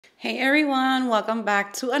Hey everyone, welcome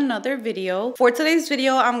back to another video. For today's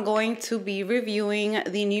video, I'm going to be reviewing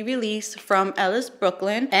the new release from Ellis,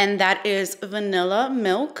 Brooklyn, and that is Vanilla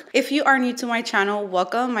Milk. If you are new to my channel,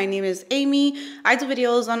 welcome. My name is Amy. I do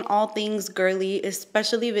videos on all things girly,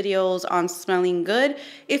 especially videos on smelling good.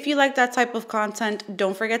 If you like that type of content,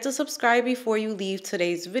 don't forget to subscribe before you leave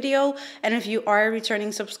today's video. And if you are a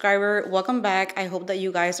returning subscriber, welcome back. I hope that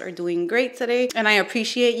you guys are doing great today, and I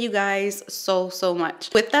appreciate you guys so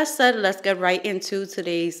much. With that said, let's get right into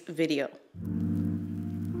today's video.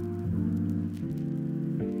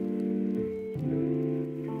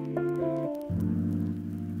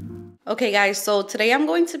 Okay guys, so today I'm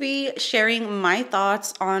going to be sharing my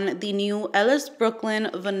thoughts on the new Ellis Brooklyn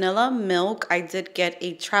Vanilla Milk. I did get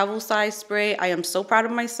a travel size spray. I am so proud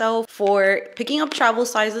of myself for picking up travel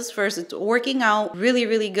sizes first. It's working out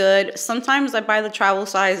really good. Sometimes I buy the travel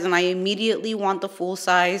size and I immediately want the full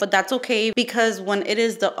size, but that's okay because when it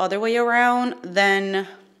is the other way around, then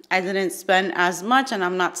I didn't spend as much and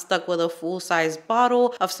I'm not stuck with a full-size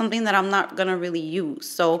bottle of something that I'm not gonna really use.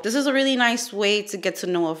 So this is a really nice way to get to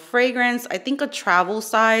know a fragrance. I think a travel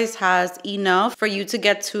size has enough for you to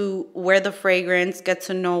get to wear the fragrance, get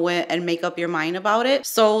to know it, and make up your mind about it.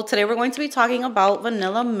 So today we're going to be talking about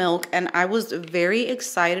Vanilla Milk, and I was very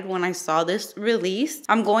excited when I saw this release.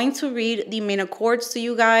 I'm going to read the main accords to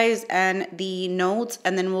you guys and the notes,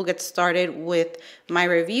 and then we'll get started with my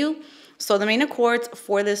review. So the main accords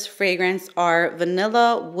for this fragrance are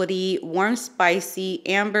vanilla, woody, warm, spicy,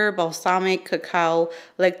 amber, balsamic, cacao,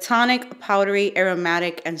 lactonic, powdery,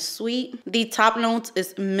 aromatic, and sweet. The top notes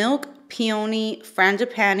is milk, peony,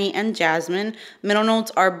 frangipani, and jasmine. Middle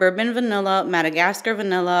notes are bourbon vanilla, Madagascar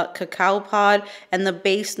vanilla, cacao pod, and the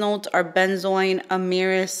base notes are benzoin,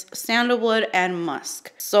 amyris, sandalwood, and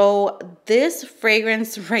musk. So this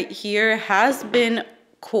fragrance right here has been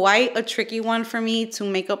quite a tricky one for me to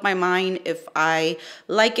make up my mind if I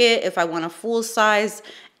like it, if I want a full size.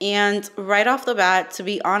 And right off the bat, to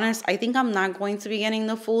be honest, I think I'm not going to be getting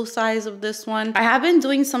the full size of this one. I have been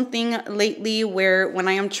doing something lately where when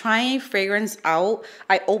I am trying a fragrance out,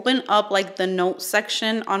 I open up like the note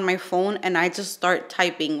section on my phone and I just start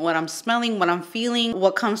typing what I'm smelling, what I'm feeling,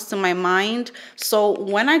 what comes to my mind. So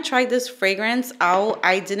when I tried this fragrance out,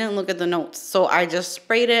 I didn't look at the notes. So I just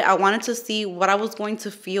sprayed it. I wanted to see what I was going to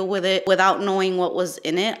feel with it without knowing what was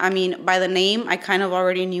in it. I mean, by the name, I kind of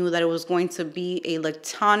already knew that it was going to be a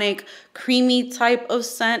lactonic, creamy type of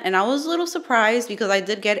scent, and I was a little surprised because I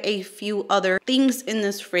did get a few other things in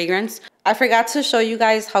this fragrance. I forgot to show you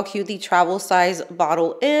guys how cute the travel size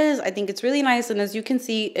bottle is. I think it's really nice, and as you can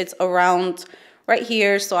see, it's around right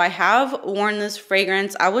here. So I have worn this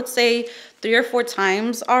fragrance, I would say 3 or 4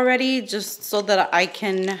 times already, just so that I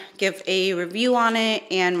can give a review on it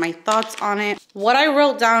and my thoughts on it. What I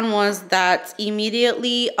wrote down was that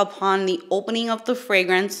immediately upon the opening of the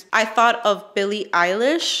fragrance, I thought of Billie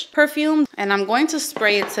Eilish perfume, and I'm going to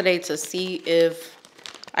spray it today to see if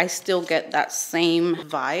I still get that same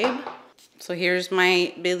vibe. So here's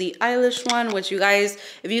my Billie Eilish one, which you guys,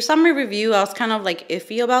 if you saw my review, I was kind of like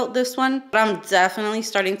iffy about this one, but I'm definitely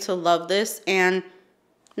starting to love this. And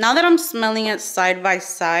now that I'm smelling it side by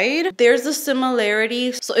side, there's a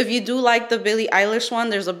similarity. So if you do like the Billie Eilish one,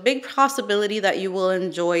 there's a big possibility that you will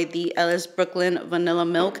enjoy the Ellis Brooklyn Vanilla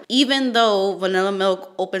Milk, even though Vanilla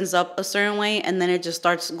Milk opens up a certain way and then it just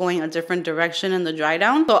starts going a different direction in the dry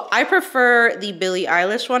down. So I prefer the Billie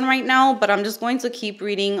Eilish one right now, but I'm just going to keep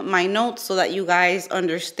reading my notes so that you guys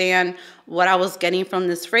understand what I was getting from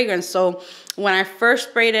this fragrance. So when I first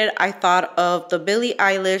sprayed it, I thought of the Billie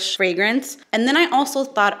Eilish fragrance. And then I also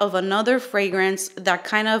thought of another fragrance that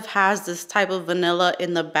kind of has this type of vanilla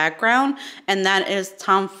in the background, and that is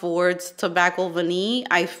Tom Ford's Tobacco Vanille.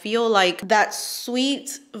 I feel like that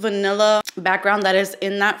sweet vanilla background that is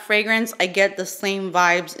in that fragrance, I get the same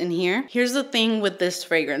vibes in here. Here's the thing with this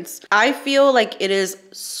fragrance. I feel like it is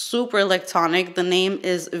super lactonic. The name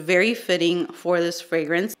is very fitting for this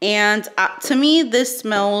fragrance. And to me, this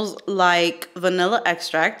smells like vanilla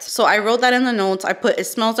extract. So I wrote that in the notes. I put, it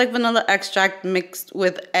smells like vanilla extract mixed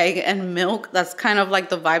with egg and milk. That's kind of like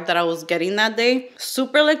the vibe that I was getting that day.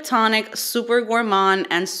 Super lactonic, super gourmand,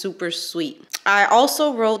 and super sweet. I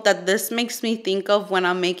also wrote that this makes me think of when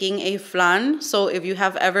I'm making a flan. So if you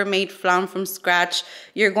have ever made flan from scratch,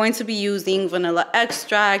 you're going to be using vanilla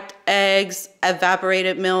extract, eggs,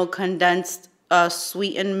 evaporated milk, condensed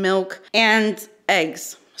sweetened milk, and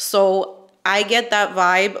eggs. So I get that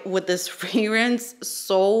vibe with this fragrance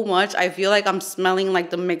so much. I feel like I'm smelling like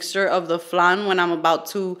the mixture of the flan when I'm about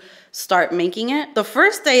to start making it. The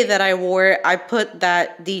first day that I wore it, I put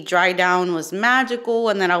that the dry down was magical,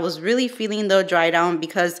 and then I was really feeling the dry down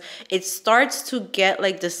because it starts to get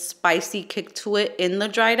like this spicy kick to it in the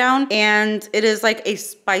dry down, and it is like a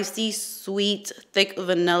spicy, sweet, thick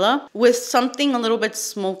vanilla with something a little bit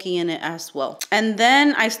smoky in it as well. And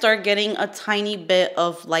then I start getting a tiny bit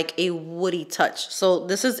of like a woody touch. So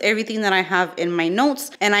this is everything that I have in my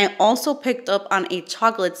notes. And I also picked up on a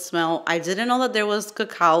chocolate smell. I didn't know that there was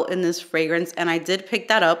cacao in this fragrance, and I did pick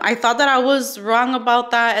that up. I thought that I was wrong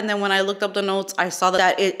about that, and then when I looked up the notes, I saw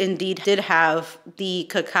that it indeed did have the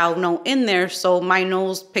cacao note in there. So my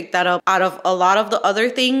nose picked that up. Out of a lot of the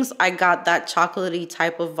other things, I got that chocolatey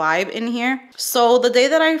type of vibe in here. So the day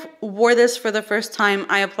that I wore this for the first time,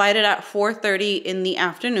 I applied it at 4:30 in the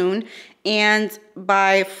afternoon, and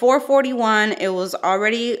by 4:41 it was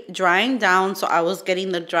already drying down, so I was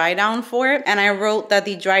getting the dry down for it. And I wrote that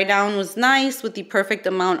the dry down was nice with the perfect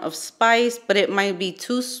amount of spice, but it might be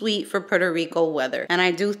too sweet for Puerto Rico weather, and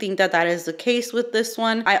I do think that that is the case with this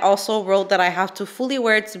one. I also wrote that I have to fully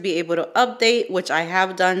wear it to be able to update, which I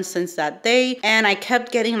have done since that day, and I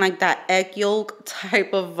kept getting like that egg yolk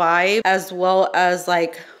type of vibe as well as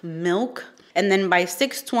like milk. And then by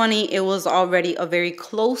 6:20, it was already a very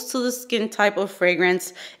close to the skin type of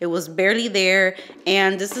fragrance. It was barely there.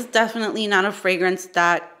 And this is definitely not a fragrance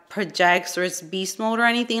that projects or it's beast mode or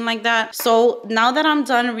anything like that. So now that I'm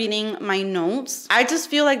done reading my notes, I just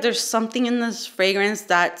feel like there's something in this fragrance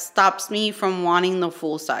that stops me from wanting the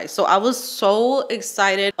full size. So I was so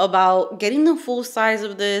excited about getting the full size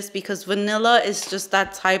of this because vanilla is just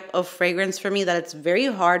that type of fragrance for me that it's very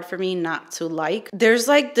hard for me not to like. There's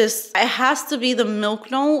like this, it has to be the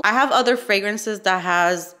milk note. I have other fragrances that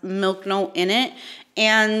has milk note in it,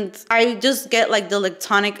 and I just get like the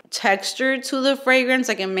lactonic texture to the fragrance.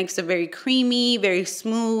 Like it makes it very creamy, very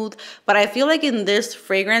smooth. But I feel like in this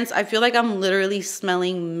fragrance, I feel like I'm literally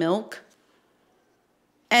smelling milk.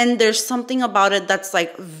 And there's something about it that's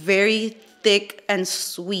like very thick and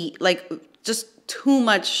sweet, like just too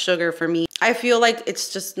much sugar for me. I feel like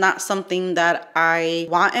it's just not something that I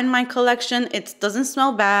want in my collection. It doesn't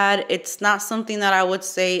smell bad. It's not something that I would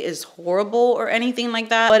say is horrible or anything like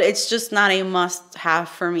that, but it's just not a must have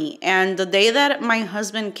for me. And the day that my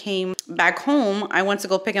husband came back home, I went to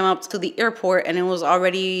go pick him up to the airport, and it was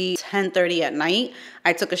already 10:30 at night.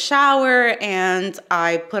 I took a shower and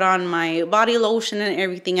I put on my body lotion and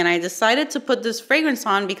everything, and I decided to put this fragrance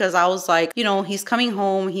on because I was like, you know, he's coming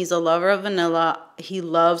home. He's a lover of vanilla. He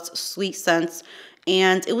loves sweet scents,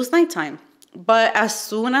 and it was nighttime. But as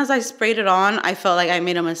soon as I sprayed it on, I felt like I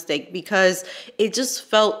made a mistake because it just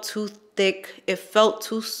felt too thick. It felt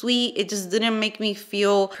too sweet. It just didn't make me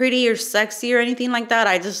feel pretty or sexy or anything like that.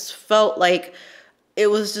 I just felt like it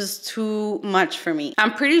was just too much for me.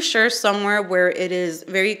 I'm pretty sure somewhere where it is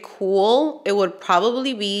very cool, it would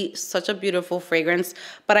probably be such a beautiful fragrance,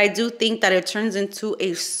 but I do think that it turns into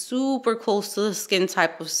a super close to the skin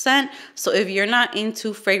type of scent. So if you're not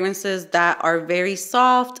into fragrances that are very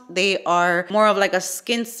soft, they are more of like a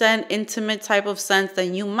skin scent, intimate type of scent,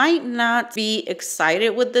 then you might not be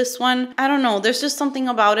excited with this one. I don't know, there's just something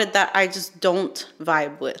about it that I just don't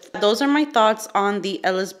vibe with. Those are my thoughts on the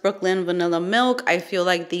Ellis Brooklyn Vanilla Milk. I feel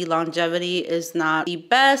like the longevity is not the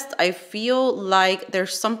best. I feel like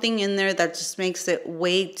there's something in there that just makes it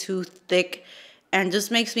way too thick and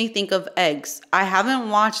just makes me think of eggs. I haven't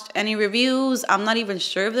watched any reviews. I'm not even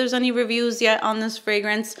sure if there's any reviews yet on this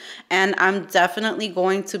fragrance, and I'm definitely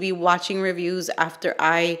going to be watching reviews after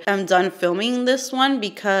I am done filming this one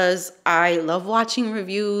because I love watching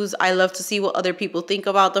reviews. I love to see what other people think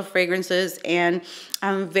about the fragrances, and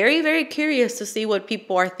I'm very, very curious to see what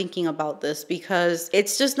people are thinking about this because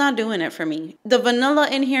it's just not doing it for me. The vanilla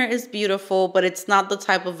in here is beautiful, but it's not the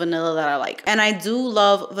type of vanilla that I like. And I do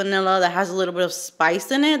love vanilla that has a little bit of spice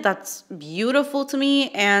in it. That's beautiful to me.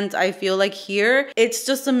 And I feel like here, it's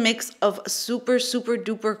just a mix of super, super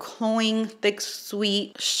duper cloying, thick,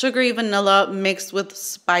 sweet, sugary vanilla mixed with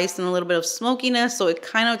spice and a little bit of smokiness. So it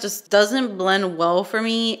kind of just doesn't blend well for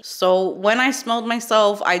me. So when I smelled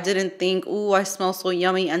myself, I didn't think, ooh, I smell so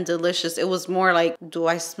yummy and delicious. It was more like, do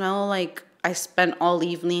I smell like I spent all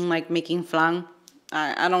evening like making flan?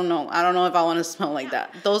 I don't know. I don't know if I want to smell like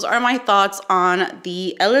that. Those are my thoughts on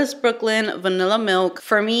the Ellis Brooklyn Vanilla Milk.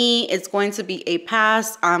 For me, it's going to be a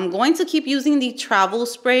pass. I'm going to keep using the travel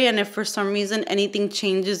spray, and if for some reason anything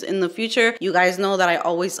changes in the future, you guys know that I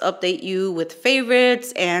always update you with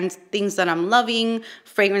favorites and things that I'm loving,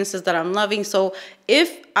 fragrances that I'm loving. So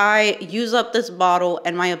if I use up this bottle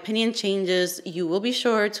and my opinion changes, you will be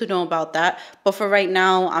sure to know about that. But for right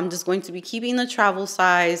now, I'm just going to be keeping the travel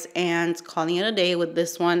size and calling it a day with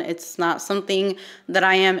this one. It's not something that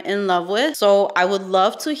I am in love with. So I would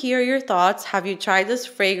love to hear your thoughts. Have you tried this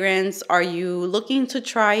fragrance? Are you looking to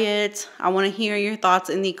try it? I want to hear your thoughts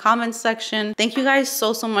in the comments section. Thank you guys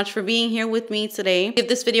so much for being here with me today. Give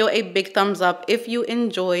this video a big thumbs up if you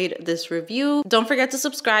enjoyed this review. Don't forget to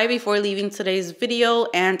subscribe before leaving today's video,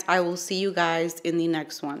 and I will see you guys in the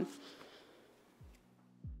next one.